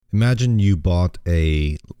Imagine you bought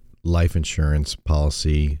a life insurance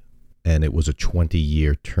policy and it was a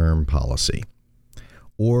 20-year term policy.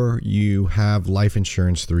 Or you have life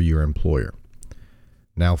insurance through your employer.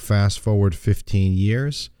 Now fast forward 15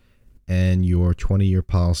 years and your 20-year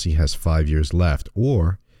policy has 5 years left.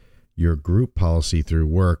 Or your group policy through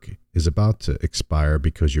work is about to expire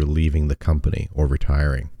because you're leaving the company or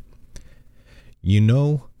retiring. You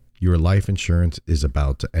know your life insurance is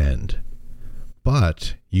about to end,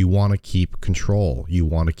 but you want to keep control. You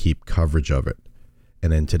want to keep coverage of it.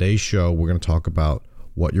 And in today's show, we're going to talk about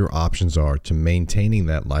what your options are to maintaining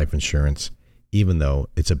that life insurance, even though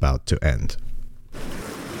it's about to end.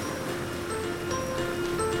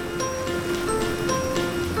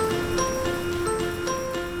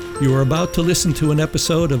 You are about to listen to an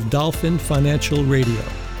episode of Dolphin Financial Radio.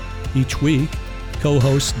 Each week,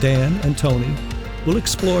 co-hosts Dan and Tony will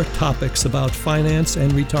explore topics about finance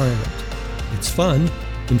and retirement. It's fun,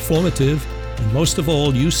 informative, and most of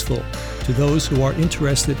all, useful to those who are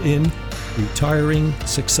interested in retiring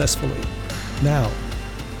successfully. Now,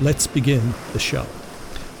 let's begin the show.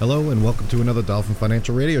 Hello, and welcome to another Dolphin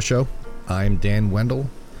Financial Radio Show. I'm Dan Wendell,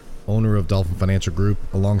 owner of Dolphin Financial Group.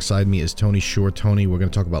 Alongside me is Tony Shore. Tony, we're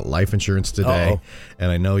going to talk about life insurance today. Uh-oh.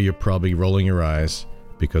 And I know you're probably rolling your eyes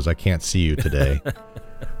because I can't see you today.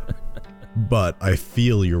 But I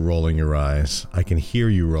feel you're rolling your eyes. I can hear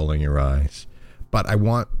you rolling your eyes. But I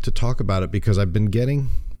want to talk about it because I've been getting,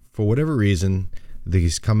 for whatever reason,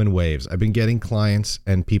 these come in waves. I've been getting clients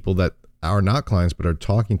and people that are not clients but are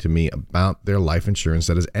talking to me about their life insurance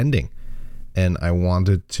that is ending. And I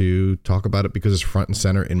wanted to talk about it because it's front and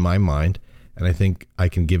center in my mind. And I think I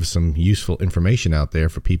can give some useful information out there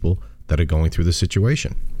for people that are going through the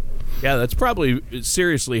situation. Yeah, that's probably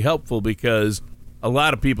seriously helpful because a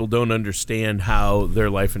lot of people don't understand how their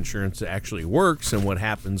life insurance actually works and what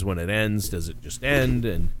happens when it ends. Does it just end?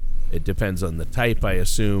 And it depends on the type, I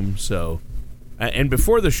assume. So, and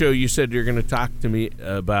before the show, you said you're going to talk to me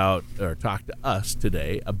about, or talk to us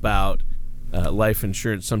today about life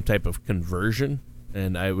insurance, some type of conversion.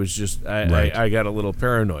 And I was just, Right. I got a little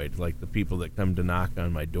paranoid, like the people that come to knock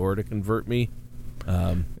on my door to convert me.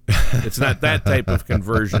 It's not that type of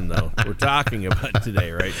conversion, though, we're talking about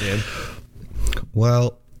today, right, Dan?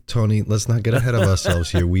 Well, Tony, let's not get ahead of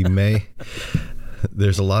ourselves here.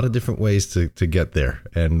 There's a lot of different ways to get there,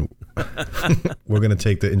 and we're going to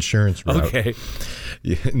take the insurance route. Okay.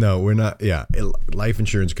 Yeah, no, we're not. Yeah, life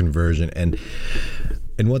insurance conversion, and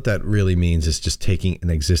what that really means is just taking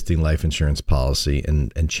an existing life insurance policy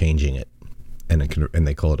and changing it, and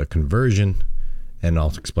they call it a conversion, and I'll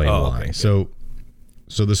explain why. Okay. So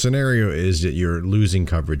the scenario is that you're losing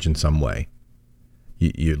coverage in some way.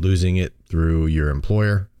 You're losing it through your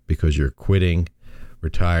employer because you're quitting,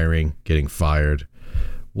 retiring, getting fired,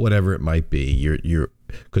 whatever it might be.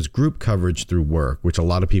 Because group coverage through work, which a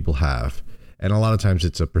lot of people have, and a lot of times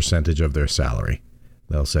it's a percentage of their salary.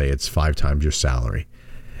 They'll say it's 5 times your salary.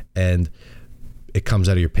 And it comes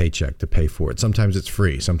out of your paycheck to pay for it. Sometimes it's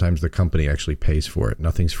free. Sometimes the company actually pays for it.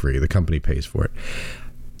 Nothing's free. The company pays for it.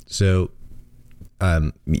 So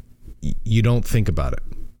you don't think about it,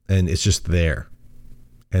 and it's just there.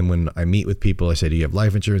 And when I meet with people, I say, do you have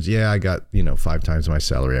life insurance? Yeah, I got, 5 times my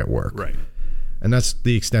salary at work. Right. And that's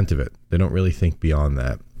the extent of it. They don't really think beyond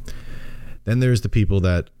that. Then there's the people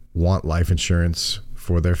that want life insurance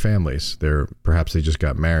for their families. Perhaps they just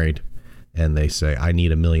got married and they say, I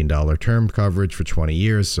need $1 million term coverage for 20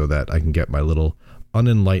 years so that I can get my little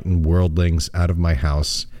unenlightened worldlings out of my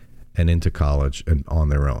house and into college and on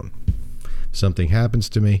their own. Something happens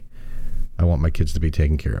to me, I want my kids to be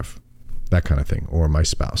taken care of. That kind of thing, or my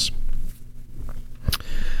spouse.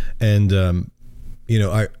 And,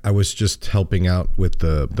 I was just helping out with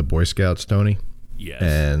the Boy Scouts, Tony. Yes.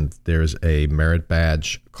 And there's a merit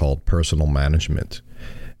badge called personal management.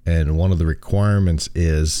 And one of the requirements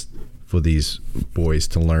is for these boys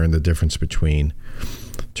to learn the difference between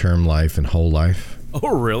term life and whole life.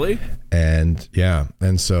 Oh, really? And yeah.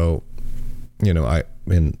 And so,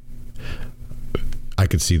 I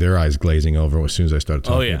could see their eyes glazing over as soon as I started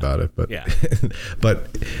talking about it. But yeah. but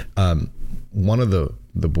one of the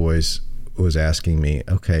boys was asking me,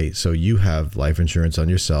 okay, so you have life insurance on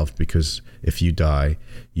yourself because if you die,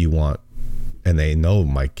 you want, and they know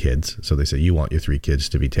my kids, so they say you want your 3 kids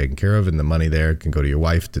to be taken care of, and the money there can go to your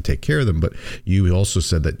wife to take care of them. But you also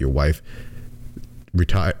said that your wife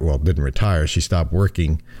didn't retire. She stopped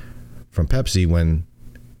working from Pepsi when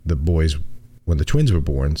the twins were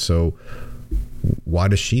born. So why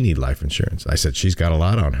does she need life insurance? I said, she's got a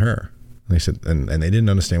lot on her. And they said, and they didn't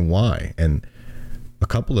understand why. And a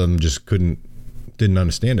couple of them just couldn't didn't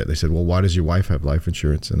understand it. They said, well, why does your wife have life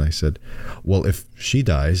insurance? And I said, well, if she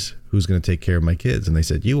dies, who's going to take care of my kids? And they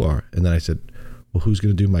said, you are. And then I said, well, who's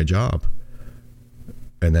going to do my job?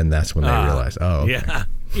 And then that's when they realized, oh, okay.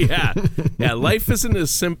 Yeah. Life isn't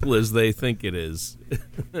as simple as they think it is.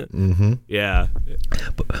 Mm-hmm. Yeah.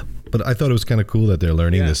 But I thought it was kind of cool that they're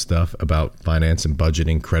learning this stuff about finance and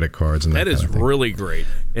budgeting, credit cards, and that is kind of thing. really great.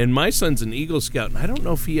 And my son's an Eagle Scout, and I don't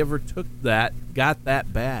know if he ever got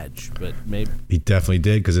that badge, but maybe he definitely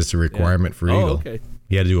did, because it's a requirement for Eagle. Oh, okay.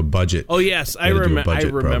 He had to do a budget. Oh, yes, I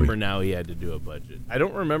remember probably. now he had to do a budget. I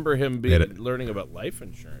don't remember him learning about life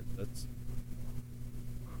insurance. That's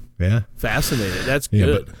fascinating. That's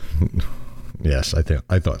good. But, yes,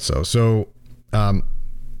 I thought so.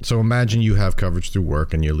 So imagine you have coverage through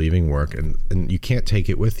work and you're leaving work and you can't take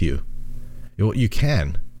it with you. Well, you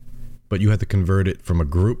can, but you have to convert it from a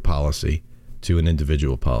group policy to an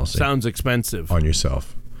individual policy. Sounds expensive. On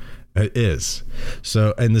yourself. It is.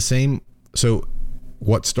 So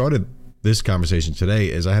what started this conversation today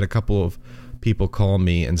is I had a couple of people call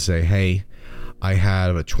me and say, hey, I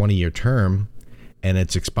have a 20-year term and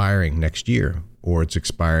it's expiring next year, or it's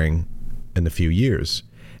expiring in a few years.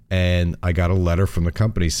 And I got a letter from the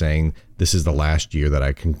company saying, this is the last year that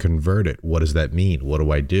I can convert it. What does that mean? What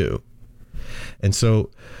do I do? And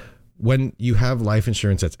so when you have life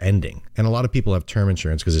insurance that's ending, and a lot of people have term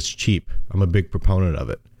insurance because it's cheap. I'm a big proponent of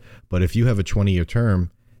it. But if you have a 20-year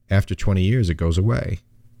term, after 20 years, it goes away.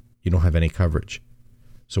 You don't have any coverage.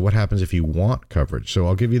 So what happens if you want coverage? So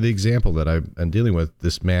I'll give you the example that I'm dealing with.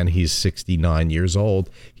 This man, he's 69 years old.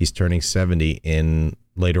 He's turning 70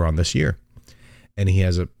 later on this year. And he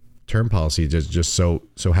has a term policy that just so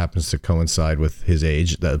happens to coincide with his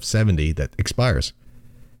age of 70 that expires.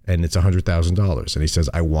 And it's $100,000. And he says,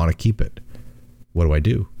 I want to keep it. What do I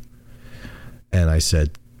do? And I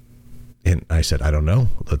said, I don't know.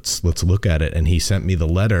 Let's look at it. And he sent me the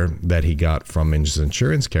letter that he got from his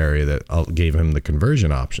insurance carrier that gave him the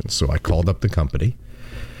conversion options. So I called up the company,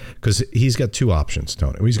 because he's got two options,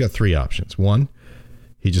 Tony. He's got three options. One,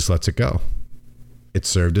 he just lets it go. It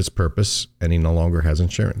served its purpose and he no longer has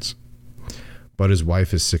insurance. But his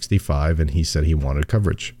wife is 65 and he said he wanted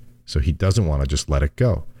coverage. So he doesn't want to just let it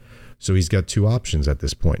go. So he's got two options at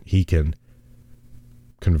this point. He can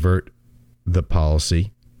convert the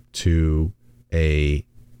policy to a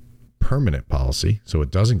permanent policy so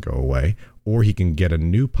it doesn't go away, or he can get a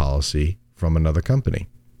new policy from another company.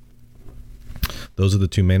 Those are the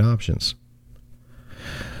two main options.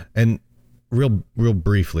 And real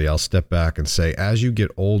briefly, I'll step back and say, as you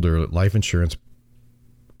get older, life insurance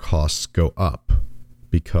costs go up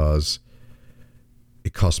because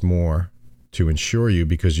it costs more to insure you,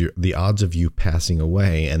 because the odds of you passing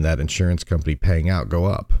away and that insurance company paying out go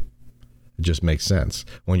up. It just makes sense.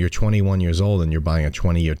 When you're 21 years old and you're buying a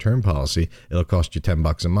 20-year term policy, it'll cost you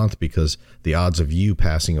 $10 a month because the odds of you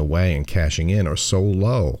passing away and cashing in are so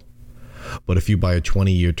low. But if you buy a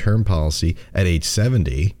 20-year term policy at age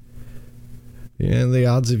 70, the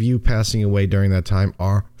odds of you passing away during that time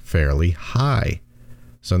are fairly high.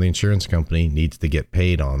 So the insurance company needs to get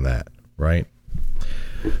paid on that, right?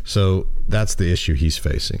 So that's the issue he's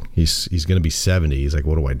facing. He's going to be 70. He's like,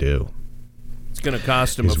 what do I do? It's going to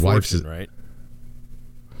cost him a fortune, right?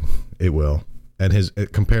 It will. And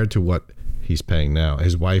compared to what he's paying now,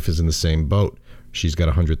 his wife is in the same boat. She's got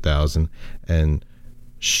 $100,000 and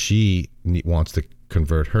she wants to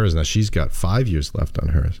convert hers. Now she's got 5 years left on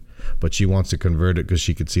hers, but she wants to convert it because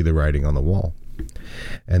she could see the writing on the wall.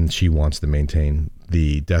 And she wants to maintain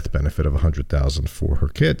the death benefit of $100,000 for her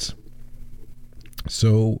kids.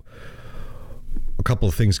 So a couple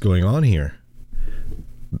of things going on here.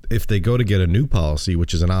 If they go to get a new policy,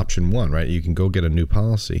 which is an option one, right? You can go get a new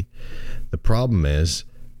policy. The problem is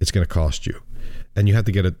it's going to cost you. And you have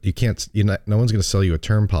to get no one's going to sell you a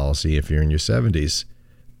term policy if you're in your 70s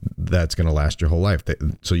that's going to last your whole life.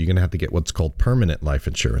 So you're going to have to get what's called permanent life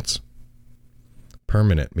insurance.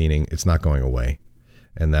 Permanent meaning it's not going away.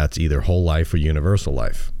 And that's either whole life or universal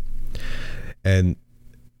life. And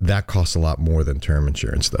that costs a lot more than term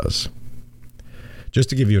insurance does. Just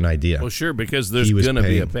to give you an idea. Well, sure, because there's going to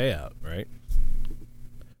be a payout, right?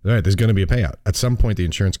 All right, there's going to be a payout. At some point, the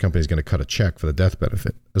insurance company is going to cut a check for the death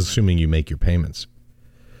benefit, assuming you make your payments.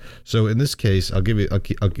 So in this case, I'll give you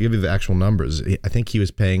the actual numbers. I think he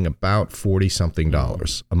was paying about $40-something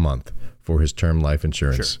a month for his term life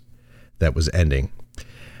insurance that was ending.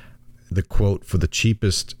 The quote for the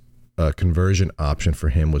cheapest conversion option for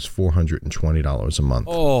him was $420 a month.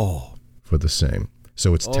 Oh, for the same.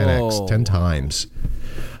 So it's 10x, 10 times.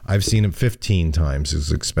 I've seen it 15 times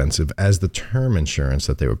as expensive as the term insurance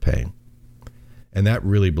that they were paying. And that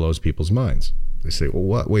really blows people's minds. They say, well,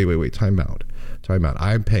 what? Wait, time out. Time out.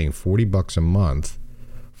 I'm paying $40 a month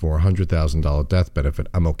for a $100,000 death benefit.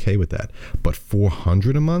 I'm okay with that. But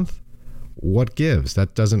 $400 a month? What gives?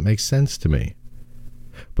 That doesn't make sense to me.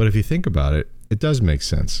 But if you think about it, it does make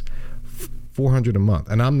sense. $400 a month.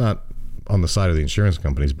 And I'm not on the side of the insurance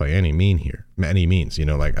companies by any means. You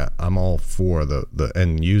know, like I'm all for the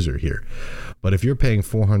end user here. But if you're paying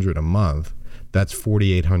 $400 a month, that's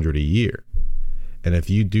 $4,800 a year. And if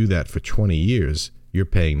you do that for 20 years, you're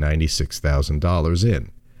paying $96,000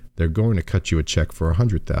 in. They're going to cut you a check for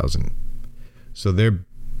 $100,000. So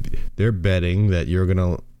they're betting that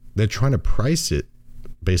they're trying to price it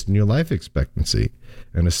based on your life expectancy.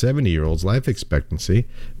 And a 70-year-old's life expectancy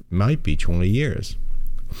might be 20 years.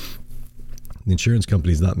 The insurance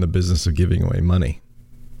company's not in the business of giving away money.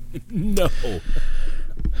 No.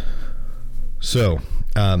 So,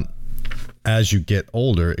 as you get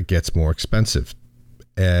older, it gets more expensive.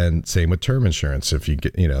 And same with term insurance. If you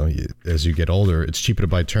get, as you get older, it's cheaper to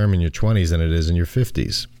buy term in your 20s than it is in your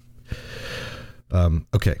 50s.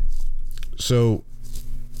 Okay. So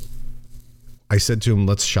I said to him,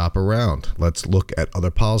 let's shop around. Let's look at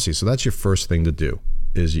other policies. So that's your first thing to do.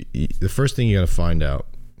 Is the first thing you got to find out.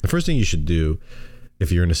 The first thing you should do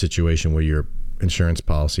if you're in a situation where your insurance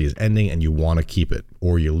policy is ending and you want to keep it,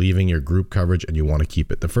 or you're leaving your group coverage and you want to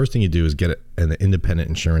keep it, the first thing you do is get an independent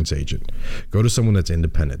insurance agent. Go to someone that's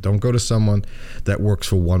independent. Don't go to someone that works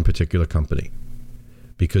for one particular company,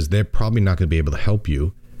 because they're probably not going to be able to help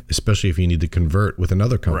you, especially if you need to convert with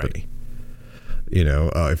another company.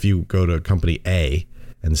 Right. If you go to company A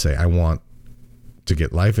and say, I want to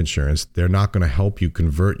get life insurance, they're not going to help you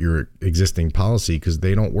convert your existing policy because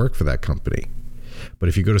they don't work for that company. But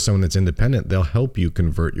if you go to someone that's independent, they'll help you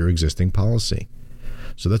convert your existing policy.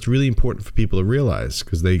 So that's really important for people to realize,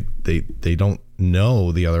 because they don't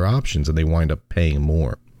know the other options and they wind up paying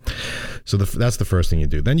more. So that's the first thing you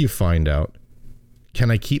do. Then you find out,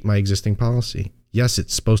 can I keep my existing policy? Yes,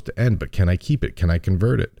 it's supposed to end, but can I keep it? Can I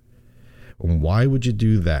convert it? And why would you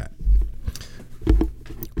do that?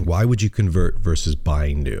 Why would you convert versus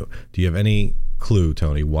buying new? Do you have any clue,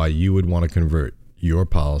 Tony, why you would want to convert your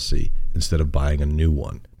policy instead of buying a new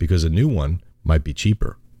one? Because a new one might be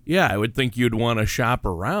cheaper. Yeah, I would think you'd want to shop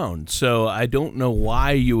around. So I don't know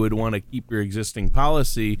why you would want to keep your existing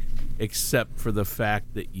policy, except for the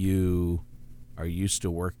fact that you are used to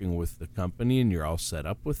working with the company and you're all set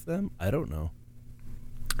up with them. I don't know.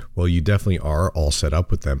 Well, you definitely are all set up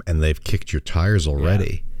with them, and they've kicked your tires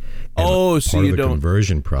already. Yeah. So you don't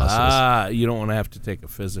conversion process. You don't want to have to take a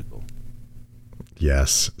physical.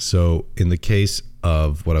 Yes. So in the case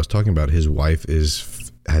of what I was talking about, his wife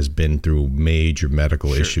has been through major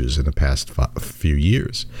medical issues in the past few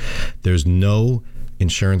years. There's no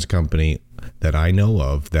insurance company that I know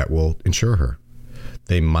of that will insure her.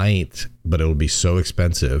 They might, but it'll be so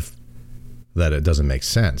expensive that it doesn't make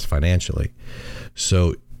sense financially.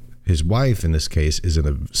 So his wife, in this case, is in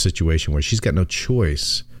a situation where she's got no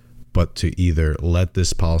choice but to either let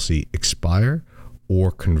this policy expire or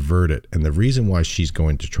convert it. And the reason why she's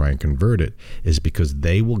going to try and convert it is because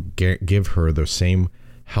they will give her the same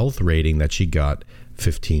health rating that she got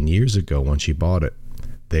 15 years ago when she bought it.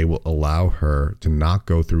 They will allow her to not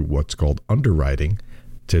go through what's called underwriting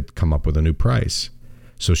to come up with a new price.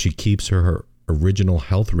 So she keeps her original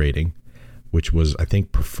health rating, which was, I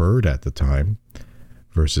think, preferred at the time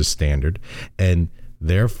versus standard. And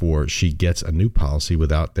therefore, she gets a new policy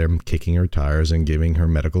without them kicking her tires and giving her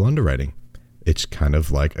medical underwriting. It's kind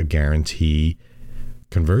of like a guarantee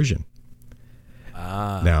conversion.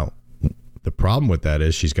 Now, the problem with that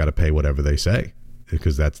is she's got to pay whatever they say,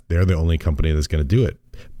 because they're the only company that's going to do it.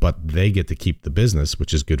 But they get to keep the business,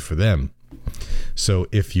 which is good for them. So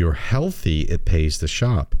if you're healthy, it pays to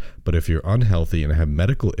shop. But if you're unhealthy and have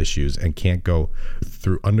medical issues and can't go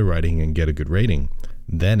through underwriting and get a good rating,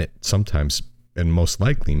 then it sometimes and most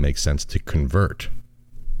likely makes sense to convert.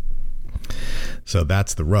 So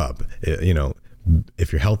that's the rub.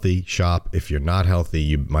 If you're healthy, shop. If you're not healthy,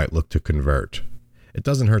 you might look to convert. It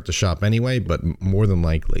doesn't hurt to shop anyway, but more than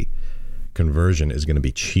likely, conversion is going to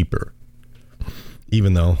be cheaper.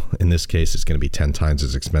 Even though in this case it's going to be 10 times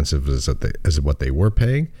as expensive as what they were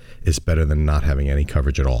paying, it's better than not having any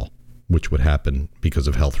coverage at all, which would happen because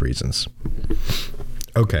of health reasons.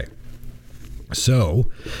 Okay. So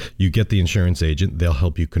you get the insurance agent. They'll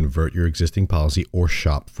help you convert your existing policy or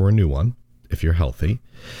shop for a new one if you're healthy.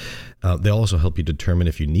 They'll also help you determine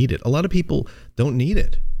if you need it. A lot of people don't need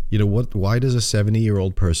it. Why does a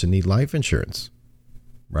 70-year-old person need life insurance?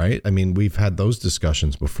 Right? I mean, we've had those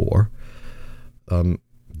discussions before.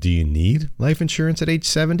 Do you need life insurance at age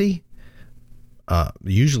 70?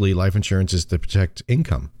 Usually life insurance is to protect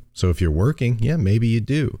income. So if you're working, yeah, maybe you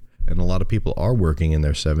do. and a lot of people are working in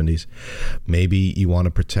their 70s, maybe you want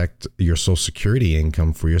to protect your Social Security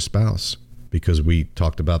income for your spouse, because we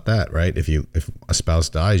talked about that, right? If a spouse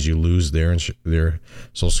dies, you lose their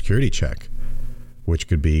Social Security check, which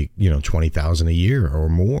could be, $20,000 a year or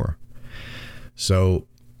more. So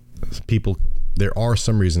there are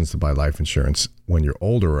some reasons to buy life insurance when you're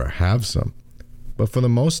older or have some, but for the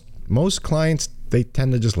most clients, they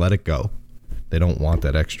tend to just let it go. They don't want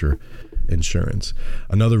that extra insurance.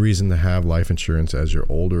 Another reason to have life insurance as you're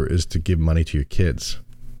older is to give money to your kids,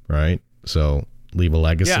 right? So leave a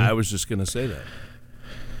legacy. Yeah, I was just going to say that.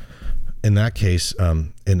 In that case,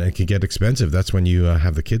 and it can get expensive. That's when you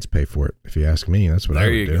have the kids pay for it. If you ask me, that's what I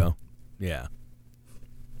would do. There you go. Yeah.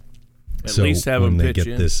 At least have them pitch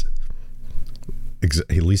in.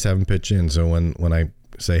 At least have them pitch in. So when I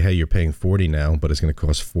say, hey, you're paying $40 now, but it's going to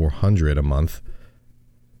cost $400 a month,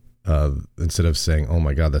 instead of saying, oh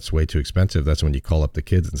my God, that's way too expensive, that's when you call up the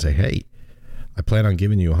kids and say, hey, I plan on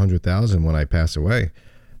giving you $100,000 when I pass away.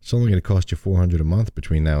 It's only going to cost you $400 a month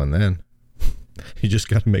between now and then. You just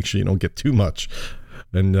got to make sure you don't get too much,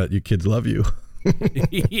 and your kids love you.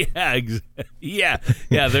 Yeah.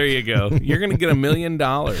 There you go. You're going to get $1 million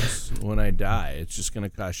when I die. It's just going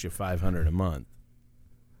to cost you $500 a month.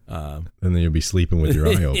 And then you'll be sleeping with your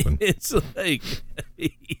eye open. It's like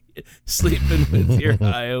sleeping with your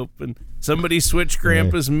eye open. Somebody switch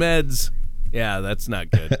Grandpa's meds. Yeah, that's not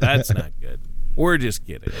good. That's not good. We're just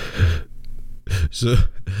kidding. So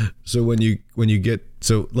when you get,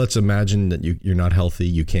 so let's imagine that you're not healthy,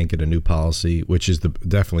 you can't get a new policy, which is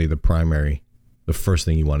definitely the first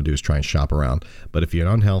thing you want to do is try and shop around. But if you're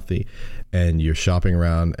unhealthy and you're shopping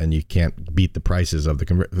around and you can't beat the prices of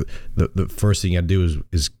the first thing you got to do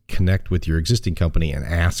is connect with your existing company and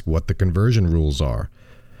ask what the conversion rules are,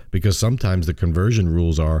 because sometimes the conversion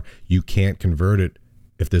rules are you can't convert it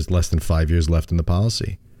if there's less than 5 years left in the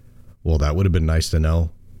policy. Well, that would have been nice to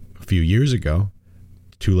know a few years ago.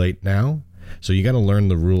 Too late now. So you got to learn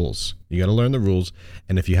the rules.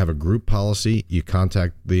 And if you have a group policy, you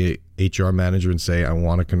contact the HR manager and say, I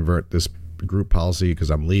want to convert this group policy because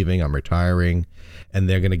I'm leaving, I'm retiring, and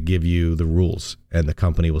they're going to give you the rules. And the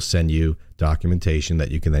company will send you documentation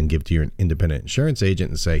that you can then give to your independent insurance agent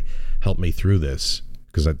and say, help me through this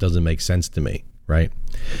because that doesn't make sense to me, right?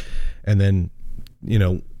 And then,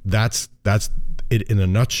 that's it in a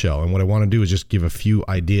nutshell. And what I want to do is just give a few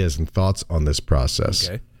ideas and thoughts on this process.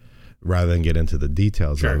 Okay. Rather than get into the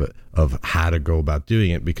details of it, of how to go about doing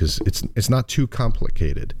it, because it's not too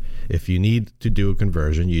complicated. If you need to do a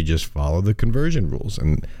conversion, you just follow the conversion rules.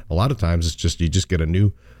 And a lot of times it's just, you just get a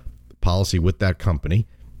new policy with that company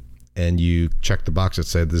and you check the box that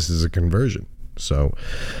said this is a conversion. So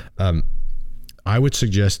I would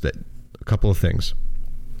suggest that a couple of things.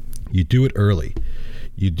 You do it early.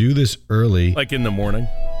 You do this early. Like in the morning?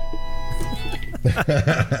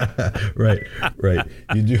 Right.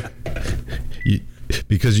 You do,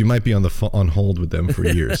 because you might be on hold with them for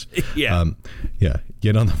years. Yeah.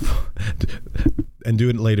 Get on the phone and do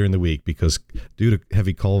it later in the week, because due to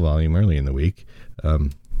heavy call volume early in the week,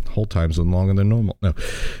 hold times are longer than normal. No.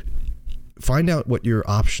 Find out what your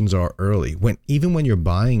options are early. Even when you're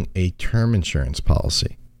buying a term insurance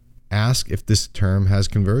policy, ask if this term has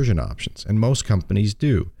conversion options, and most companies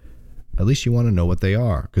do. At least you want to know what they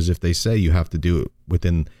are, because if they say you have to do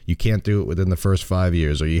it you can't do it within the first 5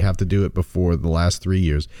 years, or you have to do it before the last 3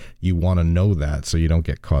 years, you want to know that so you don't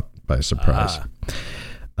get caught by surprise.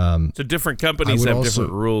 So different companies have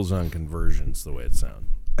different rules on conversions, the way it sounds.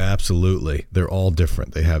 Absolutely. They're all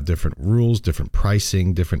different. They have different rules, different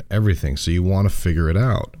pricing, different everything. So you want to figure it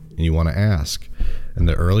out, and you want to ask. And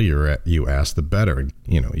the earlier you ask, the better. And,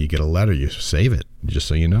 you get a letter, you save it, just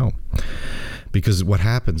so you know. Because what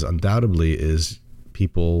happens undoubtedly is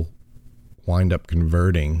people wind up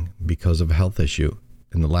converting because of a health issue.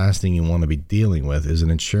 And the last thing you want to be dealing with is an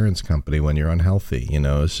insurance company when you're unhealthy.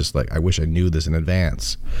 It's just like, I wish I knew this in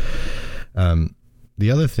advance. The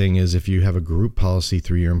other thing is, if you have a group policy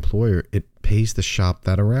through your employer, it pays to shop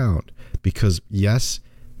that around. Because yes,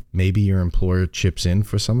 maybe your employer chips in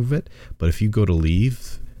for some of it, but if you go to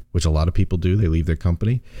leave, which a lot of people do, they leave their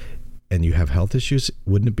company, and you have health issues,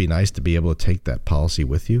 wouldn't it be nice to be able to take that policy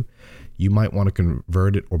with you? You might want to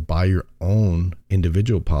convert it or buy your own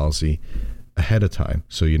individual policy ahead of time,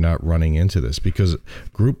 so you're not running into this, because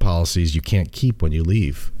group policies you can't keep when you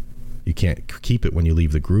leave. You can't keep it when you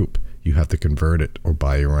leave the group. You have to convert it or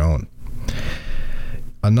buy your own.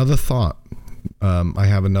 Another thought, I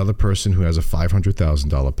have another person who has a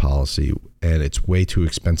 $500,000 policy, and it's way too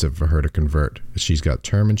expensive for her to convert. She's got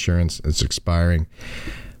term insurance, it's expiring.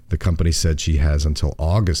 The company said she has until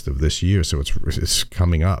August of this year, so it's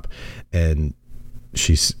coming up. And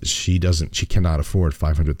she cannot afford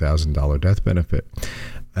 $500,000 death benefit.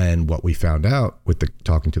 And what we found out with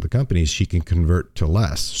talking to the companies, she can convert to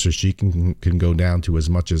less. So she can go down to as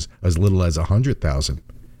little as $100,000.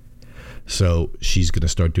 So she's going to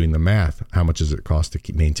start doing the math. How much does it cost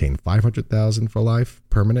to maintain $500,000 for life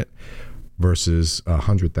permanent versus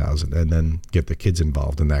 $100,000, and then get the kids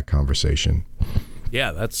involved in that conversation.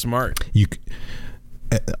 Yeah, that's smart.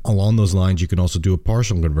 Along those lines, you can also do a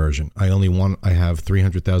partial conversion. I have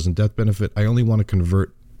 $300,000 death benefit. I only want to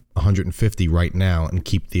convert 150 right now and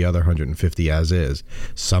keep the other 150 as is.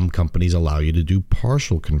 Some companies allow you to do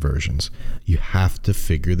partial conversions. You have to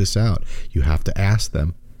figure this out. You have to ask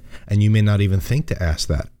them, and you may not even think to ask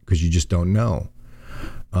that because you just don't know.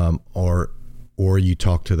 Or you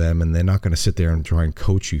talk to them and they're not going to sit there and try and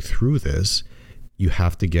coach you through this. You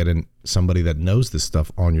have to get somebody that knows this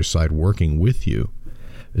stuff on your side working with you,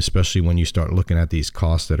 especially when you start looking at these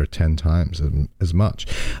costs that are 10 times as much.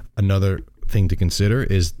 Another thing to consider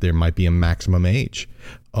is there might be a maximum age.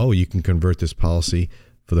 Oh, you can convert this policy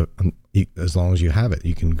as long as you have it.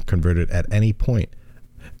 You can convert it at any point,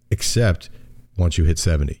 except once you hit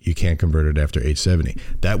 70. You can't convert it after age 70.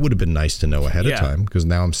 That would have been nice to know ahead of time, because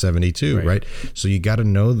now I'm 72, right? So you got to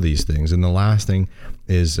know these things. And the last thing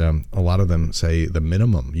is a lot of them say the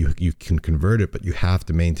minimum. You can convert it, but you have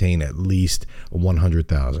to maintain at least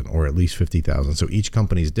 100,000 or at least 50,000. So each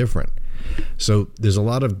company is different. So there's a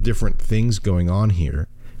lot of different things going on here.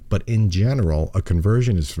 But in general, a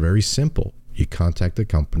conversion is very simple. You contact the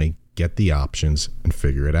company, get the options, and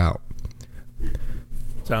figure it out.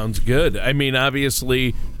 Sounds good. I mean,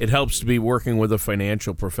 obviously, it helps to be working with a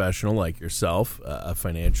financial professional like yourself, a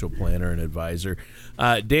financial planner and advisor.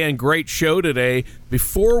 Dan, great show today.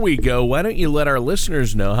 Before we go, why don't you let our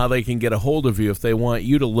listeners know how they can get a hold of you if they want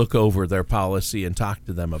you to look over their policy and talk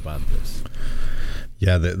to them about this?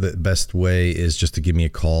 Yeah, the best way is just to give me a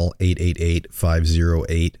call,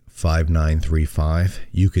 888-508-5935.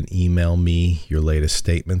 You can email me your latest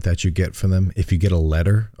statement that you get from them. If you get a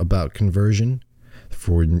letter about conversion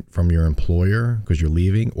from your employer because you're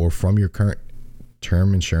leaving, or from your current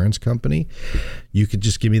term insurance company, you could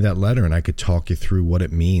just give me that letter and I could talk you through what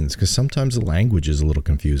it means, because sometimes the language is a little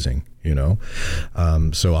confusing,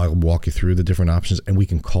 so I'll walk you through the different options, and we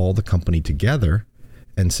can call the company together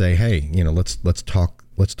and say, hey, let's talk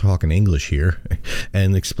in English here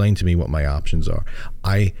and explain to me what my options are.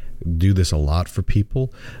 I do this a lot for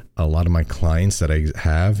people. A lot of my clients that I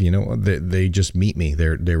have, they just meet me.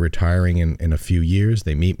 They're retiring in a few years.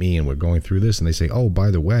 They meet me and we're going through this, and they say, oh,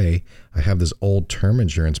 by the way, I have this old term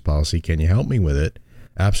insurance policy. Can you help me with it?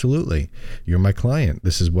 Absolutely. You're my client.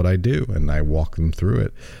 This is what I do. And I walk them through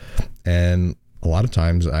it. And a lot of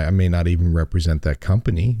times I may not even represent that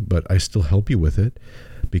company, but I still help you with it,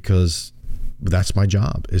 because that's my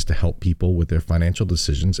job, is to help people with their financial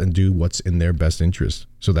decisions and do what's in their best interest.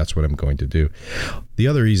 So that's what I'm going to do. The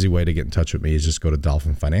other easy way to get in touch with me is just go to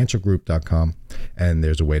dolphinfinancialgroup.com, and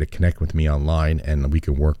there's a way to connect with me online, and we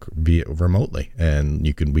can work remotely, and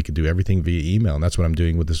we could do everything via email. And that's what I'm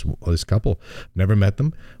doing with this couple. Never met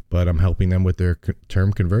them, but I'm helping them with their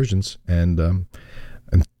term conversions. And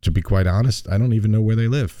to be quite honest, I don't even know where they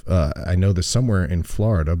live. I know they're somewhere in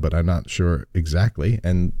Florida, but I'm not sure exactly.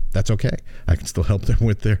 And that's okay. I can still help them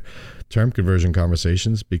with their term conversion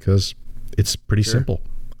conversations, because it's pretty simple,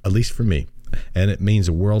 at least for me. And it means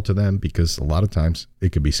a world to them, because a lot of times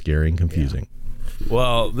it could be scary and confusing. Yeah.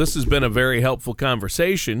 Well, this has been a very helpful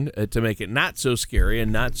conversation to make it not so scary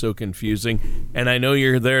and not so confusing. And I know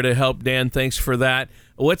you're there to help, Dan. Thanks for that.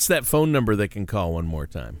 What's that phone number they can call one more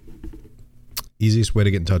time? Easiest way to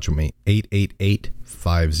get in touch with me,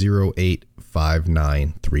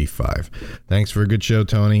 888-508-5935. Thanks for a good show,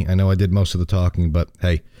 Tony. I know I did most of the talking, but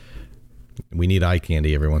hey, we need eye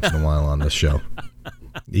candy every once in a while on this show,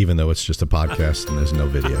 even though it's just a podcast and there's no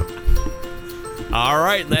video. All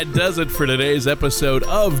right, that does it for today's episode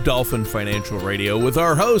of Dolphin Financial Radio with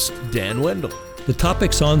our host, Dan Wendell. The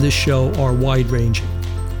topics on this show are wide-ranging,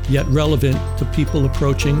 yet relevant to people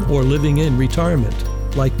approaching or living in retirement,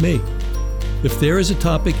 like me. If there is a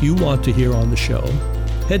topic you want to hear on the show,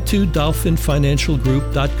 head to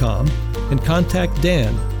dolphinfinancialgroup.com and contact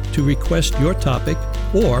Dan to request your topic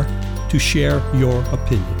or to share your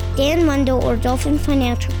opinion. Dan Wendell or Dolphin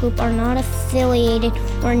Financial Group are not affiliated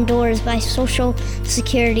or endorsed by Social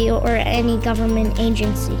Security or any government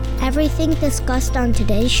agency. Everything discussed on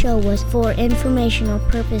today's show was for informational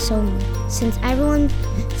purpose only. Since everyone's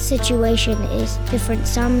situation is different,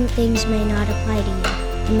 some things may not apply to you.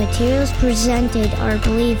 the materials presented are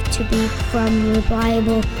believed to be from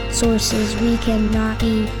reliable sources, we cannot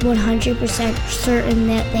be 100% certain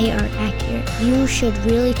that they are accurate. You should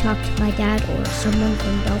really talk to my dad or someone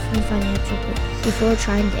from Dolphin Financial Group before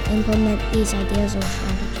trying to implement these ideas or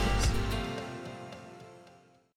strategies.